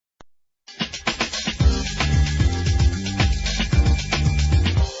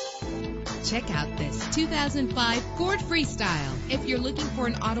Check out this 2005 Ford Freestyle. If you're looking for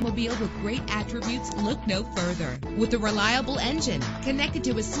an automobile with great attributes, look no further. With a reliable engine connected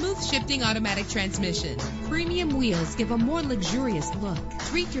to a smooth shifting automatic transmission, premium wheels give a more luxurious look.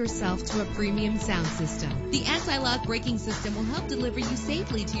 Treat yourself to a premium sound system. The anti-lock braking system will help deliver you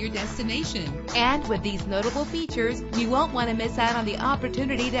safely to your destination. And with these notable features, you won't want to miss out on the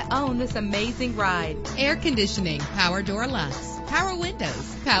opportunity to own this amazing ride. Air conditioning, power door locks, power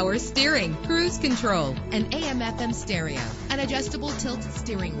windows, power steering, cruise control, an AM/FM stereo, an adjustable tilt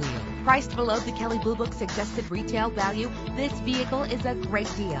steering wheel. Priced below the Kelley Blue Book suggested retail value, this vehicle is a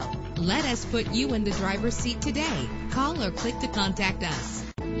great deal. Let us put you in the driver's seat today. Call or click to contact us.